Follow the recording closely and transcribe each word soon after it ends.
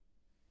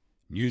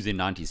News in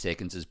 90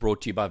 Seconds is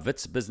brought to you by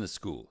Wits Business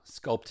School,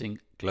 sculpting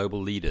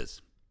global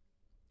leaders.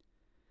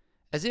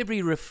 As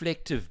every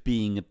reflective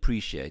being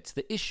appreciates,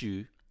 the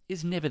issue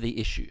is never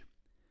the issue.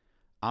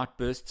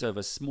 Outbursts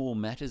over small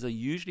matters are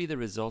usually the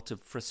result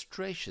of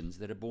frustrations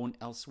that are born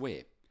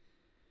elsewhere.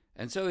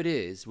 And so it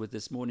is with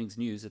this morning's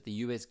news that the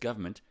US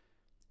government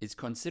is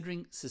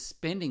considering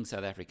suspending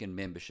South African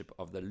membership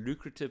of the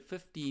lucrative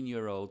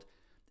 15-year-old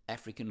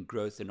African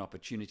Growth and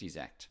Opportunities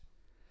Act.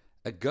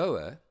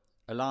 AGOA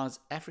allows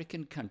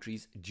African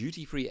countries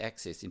duty-free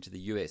access into the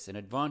US, an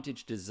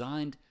advantage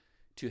designed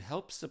to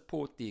help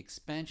support the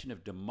expansion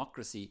of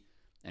democracy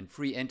and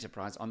free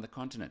enterprise on the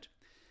continent.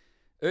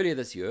 Earlier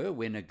this year,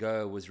 when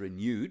AGOA was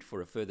renewed for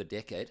a further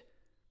decade,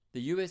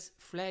 the US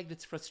flagged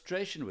its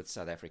frustration with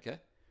South Africa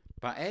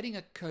by adding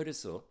a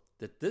codicil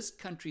that this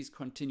country's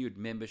continued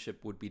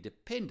membership would be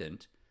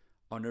dependent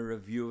on a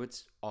review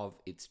of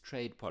its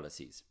trade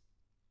policies.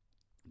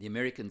 The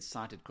Americans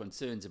cited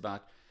concerns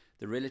about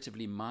the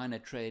relatively minor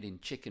trade in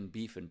chicken,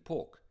 beef, and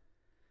pork.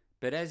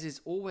 But as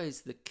is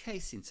always the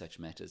case in such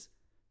matters,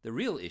 the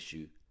real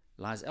issue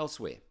lies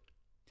elsewhere.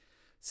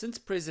 Since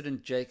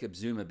President Jacob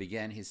Zuma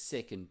began his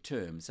second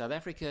term, South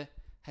Africa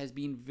has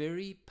been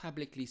very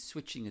publicly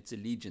switching its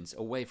allegiance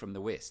away from the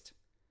West.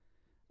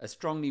 A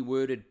strongly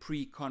worded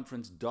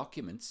pre-conference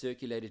document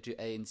circulated to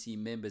ANC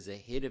members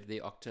ahead of the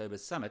October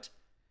summit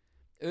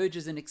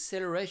urges an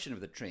acceleration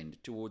of the trend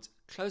towards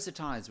closer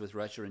ties with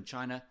Russia and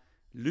China,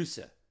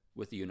 looser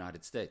with the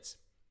United States.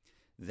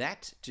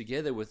 That,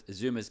 together with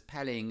Zuma's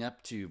pallying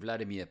up to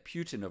Vladimir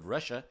Putin of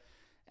Russia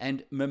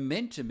and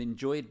momentum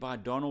enjoyed by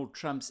Donald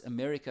Trump's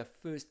America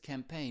First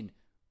campaign,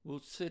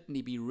 will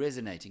certainly be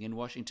resonating in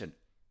Washington.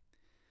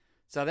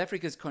 South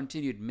Africa's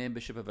continued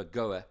membership of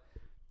AGOA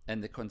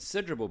and the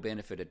considerable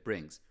benefit it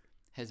brings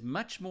has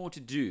much more to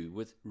do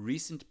with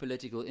recent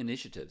political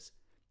initiatives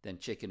than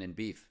chicken and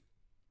beef.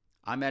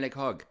 I'm Alec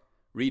Hogg.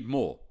 Read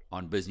more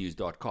on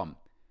biznews.com.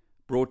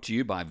 Brought to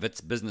you by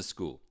Wits Business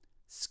School,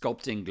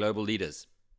 sculpting global leaders.